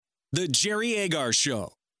The Jerry Agar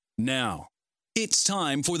Show. Now, it's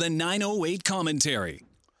time for the 908 commentary.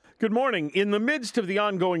 Good morning. In the midst of the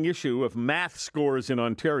ongoing issue of math scores in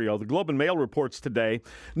Ontario, the Globe and Mail reports today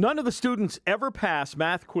none of the students ever pass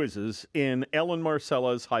math quizzes in Ellen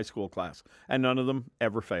Marcella's high school class, and none of them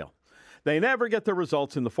ever fail. They never get their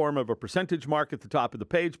results in the form of a percentage mark at the top of the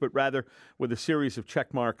page, but rather with a series of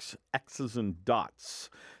check marks, X's and dots.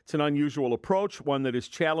 It's an unusual approach, one that is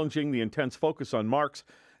challenging the intense focus on marks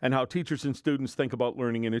and how teachers and students think about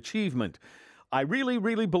learning and achievement. I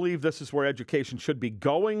really believe this is where education should be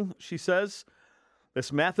going, she says.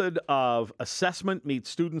 This method of assessment meets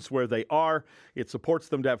students where they are. It supports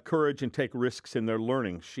them to have courage and take risks in their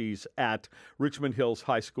learning. She's at Richmond Hills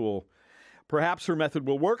High School. Perhaps her method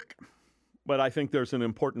will work, but I think there's an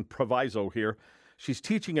important proviso here. She's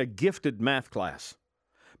teaching a gifted math class.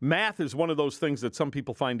 Math is one of those things that some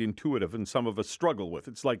people find intuitive and some of us struggle with.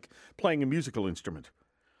 It's like playing a musical instrument.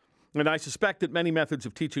 And I suspect that many methods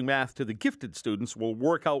of teaching math to the gifted students will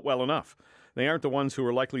work out well enough. They aren't the ones who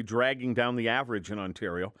are likely dragging down the average in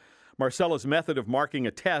Ontario. Marcella's method of marking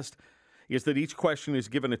a test is that each question is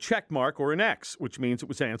given a check mark or an X, which means it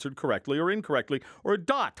was answered correctly or incorrectly, or a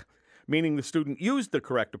dot, meaning the student used the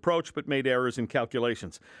correct approach but made errors in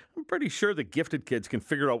calculations. I'm pretty sure the gifted kids can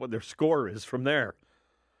figure out what their score is from there.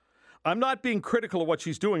 I'm not being critical of what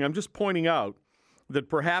she's doing. I'm just pointing out that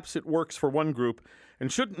perhaps it works for one group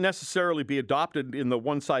and shouldn't necessarily be adopted in the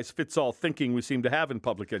one-size-fits-all thinking we seem to have in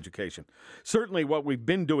public education. Certainly what we've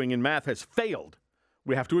been doing in math has failed.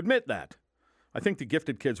 We have to admit that. I think the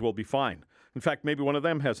gifted kids will be fine. In fact, maybe one of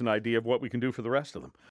them has an idea of what we can do for the rest of them.